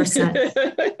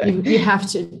 1,000%. You have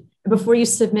to, before you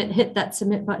submit, hit that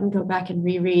submit button, go back and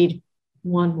reread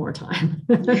one more time.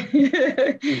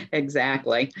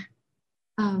 Exactly.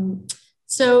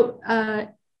 So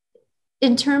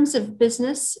in terms of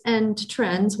business and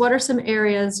trends, what are some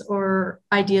areas or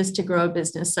ideas to grow a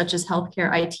business, such as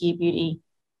healthcare, IT, beauty,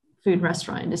 food,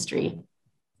 restaurant industry,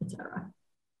 etc.?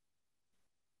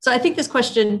 So I think this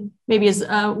question maybe is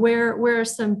where are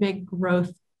some big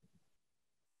growth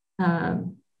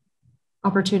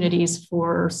opportunities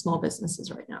for small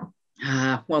businesses right now?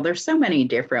 Well, there's so many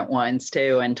different ones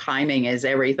too, and timing is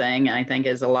everything, I think,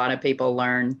 as a lot of people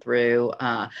learned through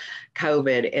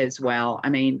COVID as well.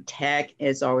 Tech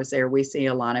is always there. We see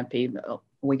a lot of people,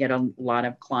 we get a lot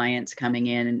of clients coming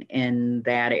in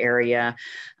that area.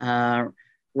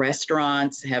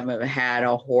 Restaurants have had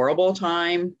a horrible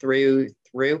time through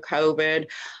COVID.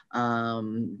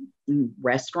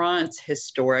 Restaurants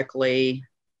historically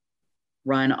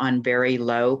run on very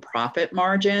low profit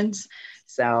margins.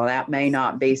 So that may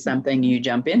not be something you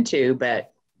jump into,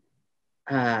 but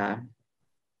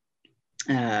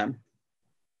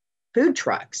food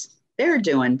trucks, they're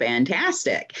doing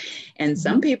fantastic. And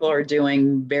some people are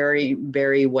doing very,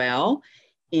 very well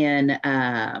in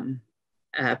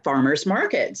farmers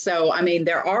market. So, I mean,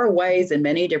 there are ways in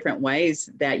many different ways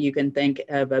that you can think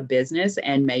of a business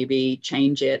and maybe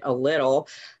change it a little.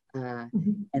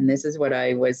 And this is what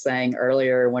I was saying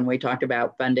earlier when we talked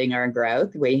about funding our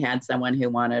growth. We had someone who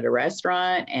wanted a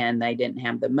restaurant and they didn't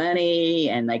have the money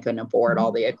and they couldn't afford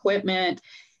all the equipment.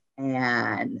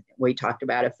 And we talked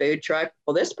about a food truck.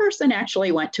 Well, this person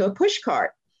actually went to a push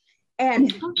cart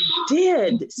and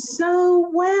did so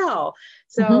well.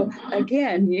 So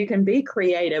again, you can be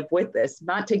creative with this,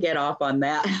 not to get off on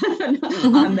that,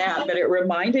 but it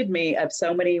reminded me of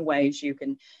so many ways you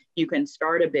can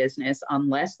start a business on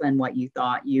less than what you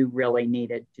thought you really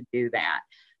needed to do that.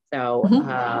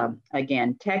 So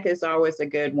again, tech is always a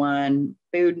good one.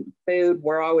 Food,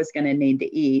 we're always going to need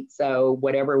to eat. So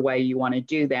whatever way you want to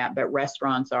do that, but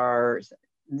restaurants are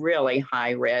really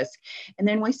high risk. And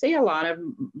then we see a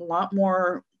lot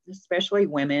more, especially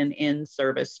women in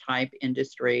service type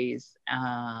industries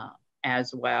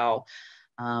as well.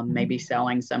 Maybe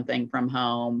selling something from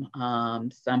home.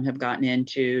 Some have gotten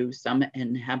into some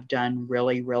and have done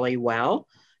really, really well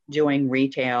doing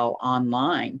retail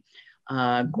online.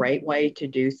 Great way to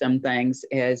do some things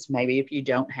is maybe if you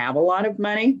don't have a lot of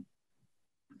money,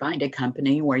 find a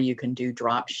company where you can do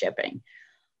drop shipping.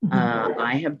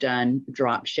 I have done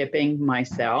drop shipping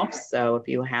myself. So if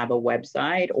you have a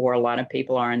website, or a lot of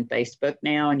people are on Facebook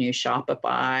now and use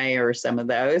Shopify or some of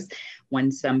those,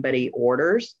 when somebody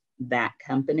orders that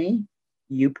company,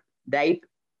 they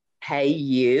pay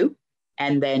you,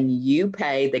 and then you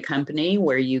pay the company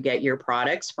where you get your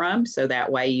products from. So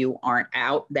that way you aren't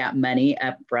out that money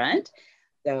up front.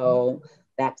 So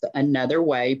that's another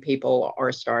way people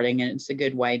are starting, and it's a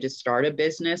good way to start a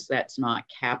business that's not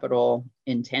capital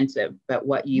intensive. But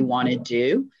what you want to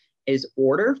do is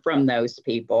order from those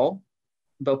people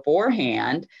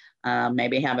beforehand,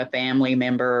 maybe have a family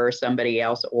member or somebody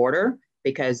else order,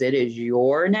 because it is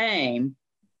your name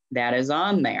that is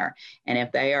on there. And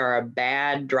if they are a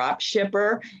bad drop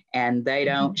shipper and they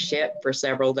don't ship for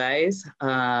several days,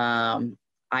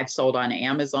 I've sold on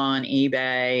Amazon,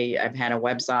 eBay, I've had a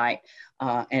website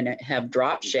and have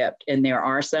drop shipped. And there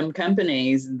are some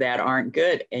companies that aren't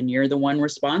good, and you're the one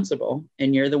responsible,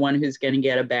 and you're the one who's going to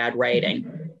get a bad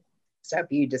rating. So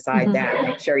if you decide that,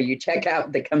 make sure you check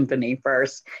out the company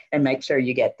first and make sure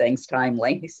you get things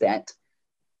timely sent.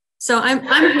 So I'm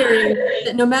hearing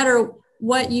that no matter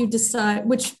what you decide,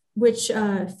 which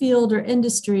field or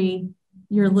industry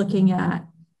you're looking at,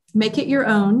 make it your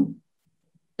own,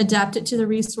 adapt it to the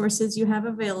resources you have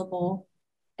available,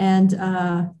 and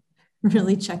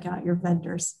really check out your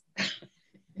vendors.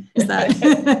 Is that?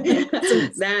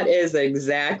 That is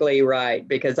exactly right,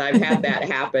 because I've had that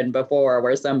happen before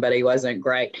where somebody wasn't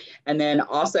great. And then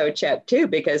also check too,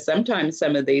 because sometimes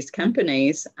some of these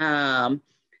companies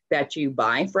that you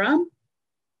buy from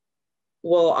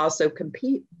will also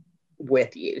compete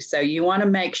with you. So you want to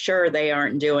make sure they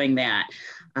aren't doing that.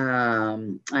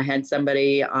 I had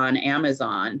somebody on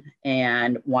Amazon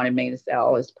and wanted me to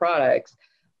sell his products,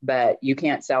 but you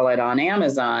can't sell it on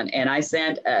Amazon. And I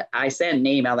sent an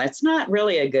email. That's not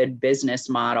really a good business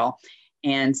model.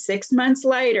 And 6 months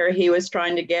later, he was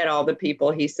trying to get all the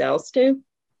people he sells to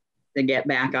get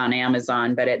back on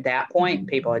Amazon. But at that point,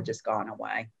 people had just gone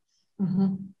away.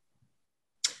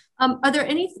 Are there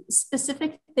any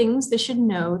specific things they should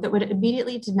know that would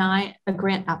immediately deny a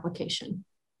grant application?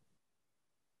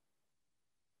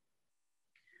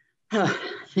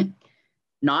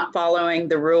 Not following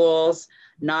the rules,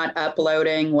 not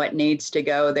uploading what needs to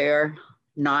go there,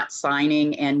 not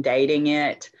signing and dating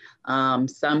it.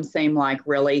 Some seem like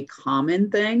really common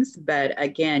things, but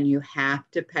again, you have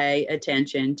to pay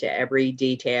attention to every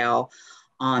detail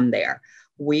on there.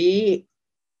 We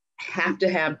have to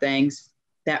have things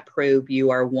that prove you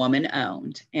are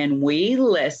woman-owned, and we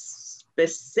list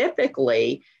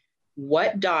specifically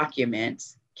what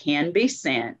documents can be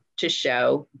sent to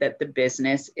show that the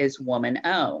business is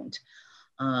woman-owned.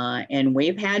 And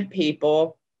we've had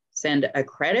people send a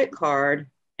credit card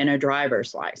and a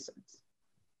driver's license.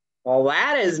 Well,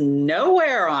 that is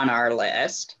nowhere on our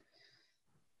list.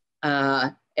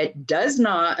 It does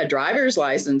not, a driver's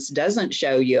license doesn't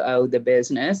show you owe the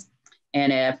business.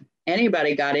 And if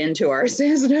anybody got into our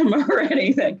system or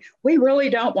anything, we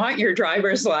really don't want your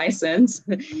driver's license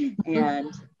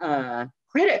and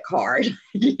credit card,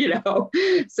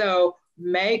 So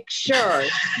make sure.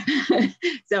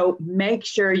 So make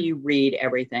sure you read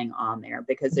everything on there,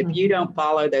 because if you don't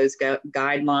follow those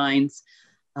guidelines,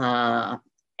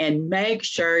 and make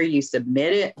sure you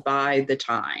submit it by the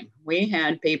time. We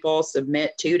had people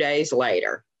submit 2 days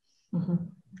later.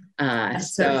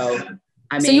 So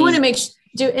you want to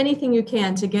do anything you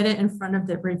can to get it in front of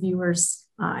the reviewer's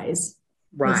eyes.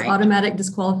 Right. Those automatic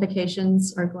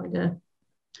disqualifications are going to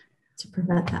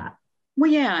prevent that. Well,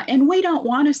 yeah. And we don't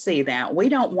want to see that. We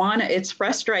don't want to, it's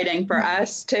frustrating for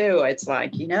us too. It's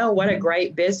like, what a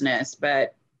great business,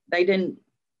 but they didn't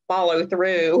follow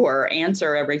through or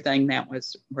answer everything that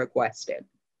was requested.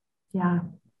 Yeah.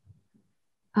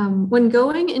 When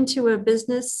going into a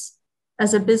business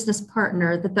as a business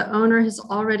partner that the owner has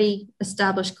already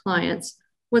established clients,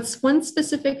 what's one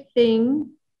specific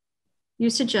thing you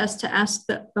suggest to ask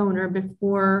the owner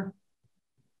before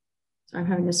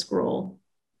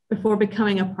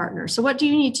becoming a partner? So what do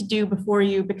you need to do before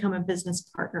you become a business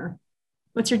partner?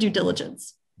 What's your due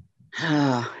diligence?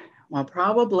 Well,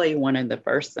 probably one of the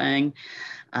first thing,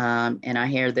 and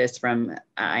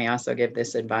I also give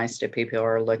this advice to people who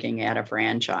are looking at a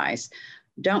franchise.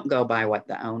 Don't go by what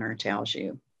the owner tells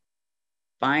you.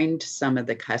 Find some of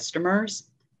the customers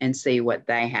and see what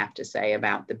they have to say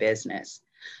about the business.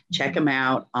 Check them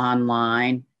out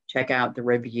online, check out the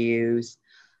reviews.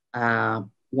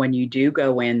 When you do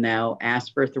go in, though,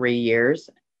 ask for 3 years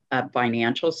of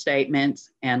financial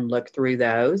statements and look through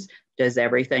those. Does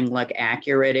everything look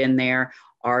accurate in there?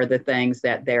 Are the things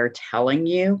that they're telling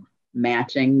you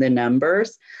matching the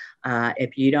numbers?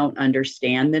 If you don't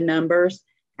understand the numbers,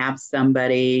 have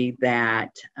somebody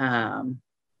that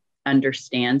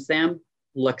understands them,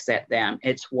 looks at them.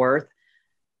 It's worth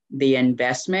the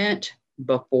investment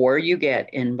before you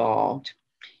get involved.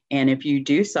 And if you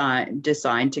do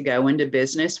decide to go into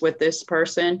business with this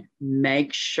person,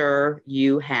 make sure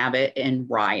you have it in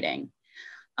writing.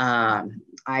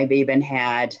 I've even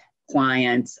had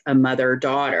clients, a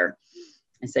mother-daughter.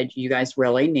 I said, you guys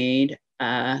really need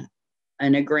an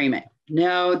agreement.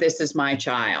 No, this is my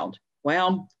child.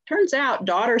 Well, turns out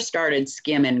daughter started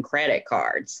skimming credit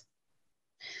cards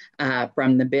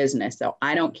from the business. So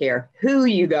I don't care who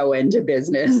you go into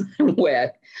business with,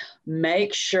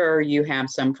 make sure you have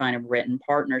some kind of written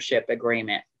partnership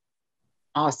agreement.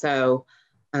 Also,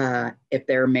 if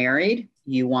they're married,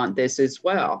 you want this as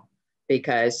well,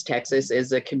 because Texas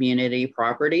is a community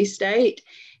property state,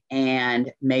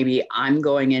 and maybe I'm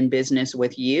going in business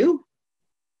with you.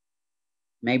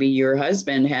 Maybe your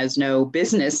husband has no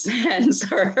business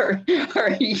sense or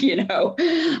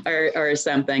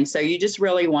something. So you just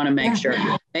really want to make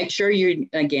sure you,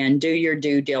 again, do your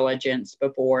due diligence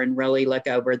before and really look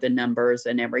over the numbers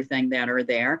and everything that are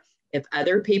there. If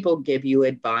other people give you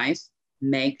advice,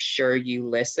 make sure you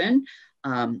listen.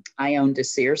 I owned a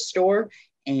Sears store,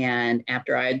 and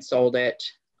after I had sold it,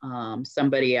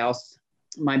 somebody else,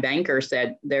 my banker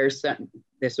said, this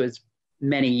was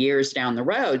many years down the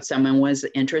road, someone was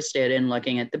interested in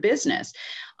looking at the business.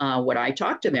 Would I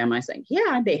talk to them? I said, yeah,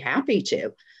 I'd be happy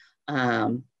to.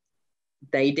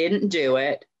 They didn't do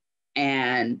it.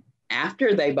 And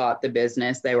after they bought the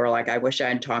business, they were like, I wish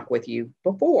I'd talked with you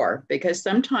before, because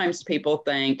sometimes people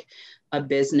think a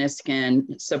business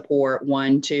can support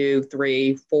 1, 2,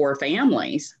 3, 4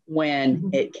 families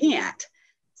when it can't.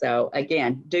 So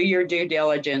again, do your due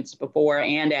diligence before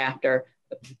and after.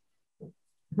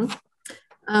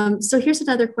 So here's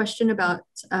another question about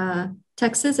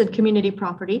Texas and community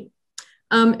property.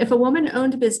 If a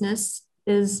woman-owned business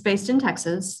is based in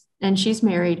Texas and she's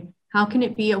married, how can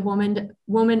it be a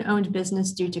woman-owned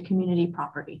business due to community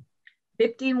property?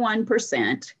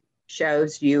 51%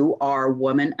 shows you are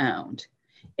woman-owned.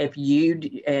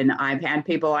 And I've had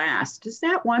people ask, does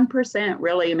that 1%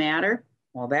 really matter?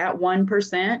 Well, that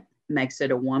 1% makes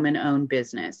it a woman-owned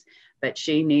business. But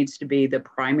she needs to be the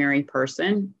primary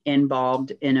person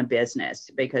involved in a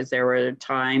business, because there were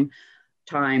times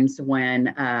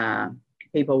when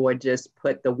people would just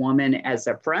put the woman as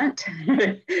a front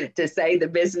to say the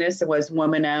business was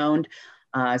woman-owned.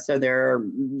 So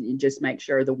just make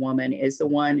sure the woman is the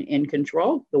one in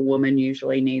control. The woman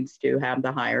usually needs to have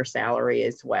the higher salary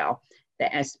as well. The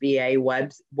SBA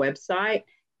website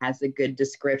has a good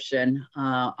description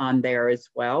on there as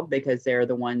well, because they're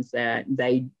the ones that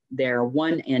they're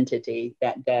one entity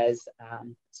that does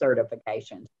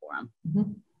certifications for them.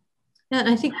 Mm-hmm. Yeah, and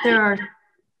I think there are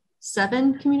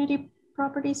 7 community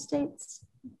property states.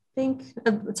 I think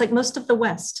it's like most of the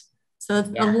West. So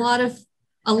yeah.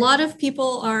 a lot of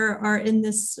people are in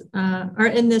this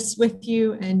with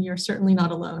you, and you're certainly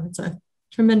not alone. It's a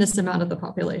tremendous amount of the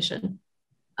population.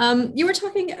 You were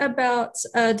talking about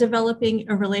developing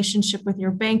a relationship with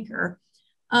your banker.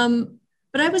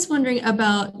 But I was wondering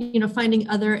about, finding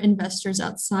other investors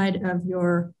outside of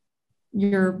your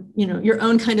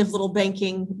own kind of little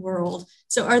banking world.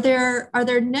 So are there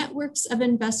networks of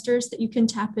investors that you can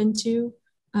tap into?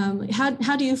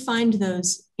 How do you find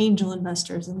those angel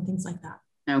investors and things like that?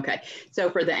 Okay, so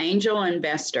for the angel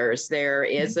investors, there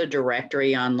is a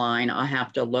directory online. I'll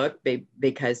have to look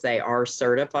because they are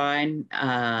certified.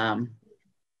 I'll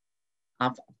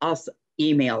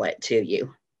email it to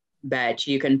you, but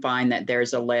you can find that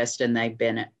there's a list and they've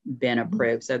been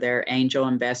approved. So they're angel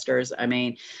investors. I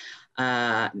mean,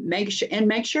 make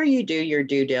sure you do your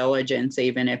due diligence.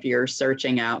 Even if you're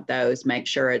searching out those, make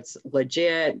sure it's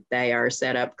legit, they are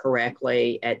set up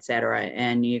correctly, etc.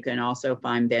 And you can also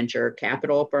find venture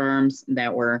capital firms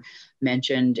that were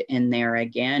mentioned in there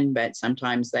again, but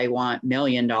sometimes they want $1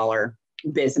 million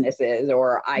businesses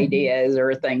or ideas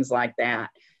or things like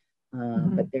that.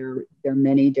 But there are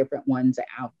many different ones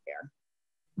out there.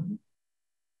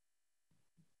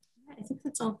 I think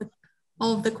that's all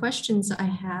of the questions I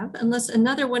have, unless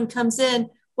another one comes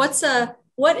in. What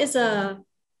is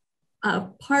a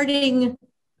parting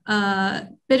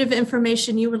bit of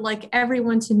information you would like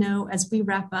everyone to know as we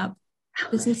wrap up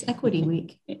Business Equity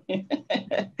Week?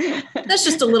 That's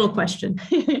just a little question.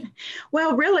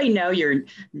 Well, really know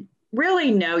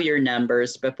your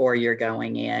numbers before you're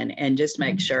going in, and just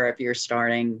make sure if you're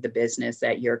starting the business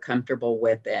that you're comfortable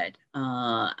with it.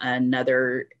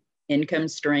 Another income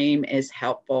stream is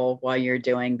helpful while you're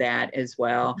doing that as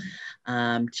well.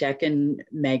 Check and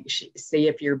see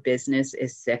if your business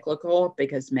is cyclical,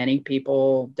 because many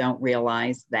people don't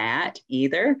realize that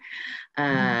either.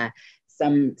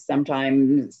 Sometimes some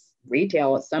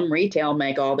retail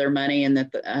make all their money in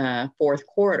the fourth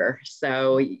quarter.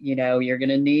 So, you're going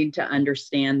to need to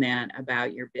understand that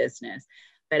about your business.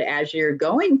 But as you're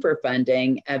going for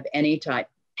funding of any type,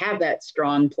 have that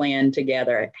strong plan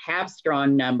together, have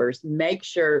strong numbers, make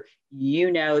sure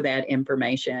you know that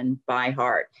information by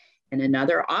heart. And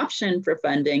another option for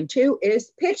funding too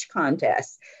is pitch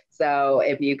contests. So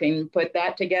if you can put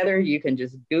that together, you can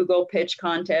just Google pitch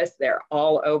contests. They're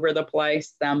all over the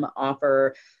place. Some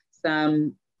offer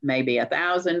maybe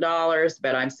 $1,000,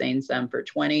 but I've seen some for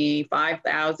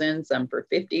 $25,000, some for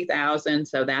 $50,000.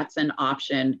 So that's an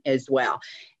option as well.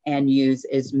 And use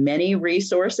as many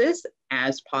resources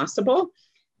as possible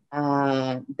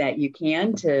that you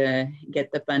can to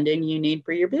get the funding you need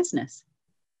for your business.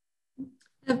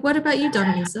 What about you,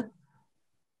 Donalisa?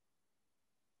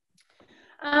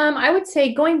 I would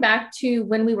say, going back to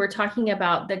when we were talking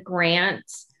about the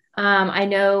grants, I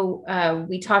know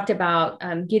we talked about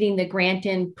getting the grant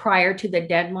in prior to the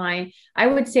deadline. I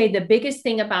would say the biggest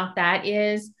thing about that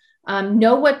is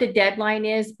know what the deadline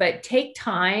is, but take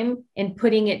time in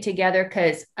putting it together,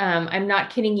 because I'm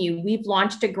not kidding you. We've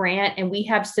launched a grant and we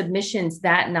have submissions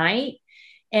that night.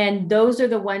 And those are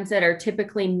the ones that are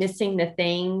typically missing the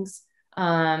things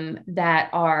that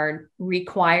are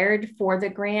required for the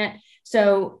grant.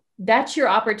 So that's your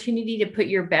opportunity to put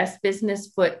your best business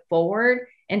foot forward.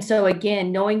 And so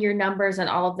again, knowing your numbers and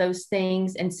all of those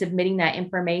things and submitting that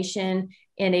information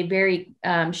in a very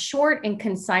short and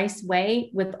concise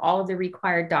way with all of the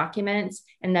required documents.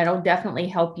 And that'll definitely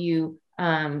help you,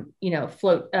 go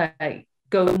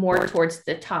more towards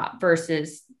the top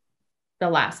versus the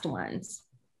last ones.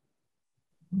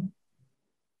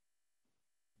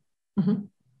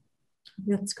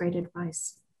 That's great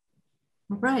advice.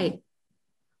 All right.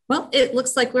 Well, it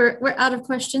looks like we're out of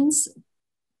questions.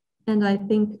 And I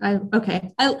think I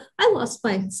lost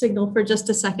my signal for just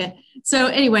a second. So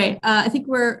anyway, I think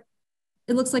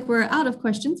it looks like we're out of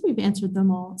questions. We've answered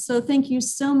them all. So thank you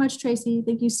so much, Tracy.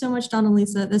 Thank you so much,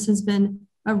 Donalisa. This has been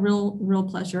a real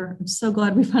pleasure. I'm so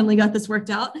glad we finally got this worked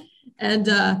out and,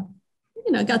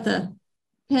 got the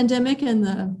pandemic and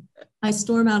the ice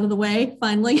storm out of the way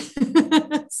finally.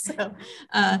 So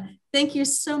thank you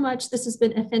so much. This has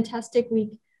been a fantastic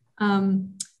week.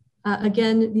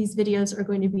 Again, these videos are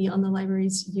going to be on the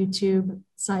library's YouTube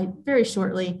site very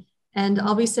shortly, and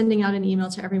I'll be sending out an email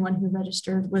to everyone who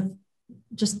registered with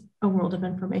just a world of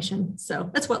information. So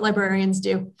that's what librarians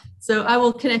do. So I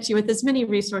will connect you with as many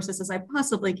resources as I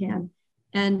possibly can,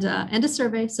 and a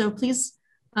survey. So please,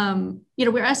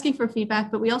 we're asking for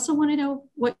feedback, but we also want to know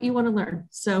what you want to learn.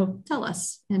 So tell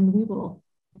us, and we will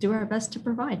do our best to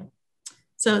provide.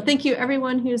 So thank you,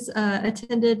 everyone who's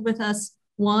attended with us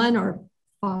 1 or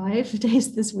 5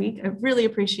 days this week. I really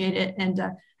appreciate it, and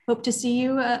hope to see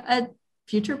you at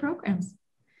future programs.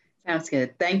 Sounds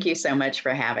good. Thank you so much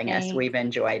for having us. We've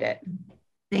enjoyed it.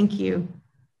 Thank you.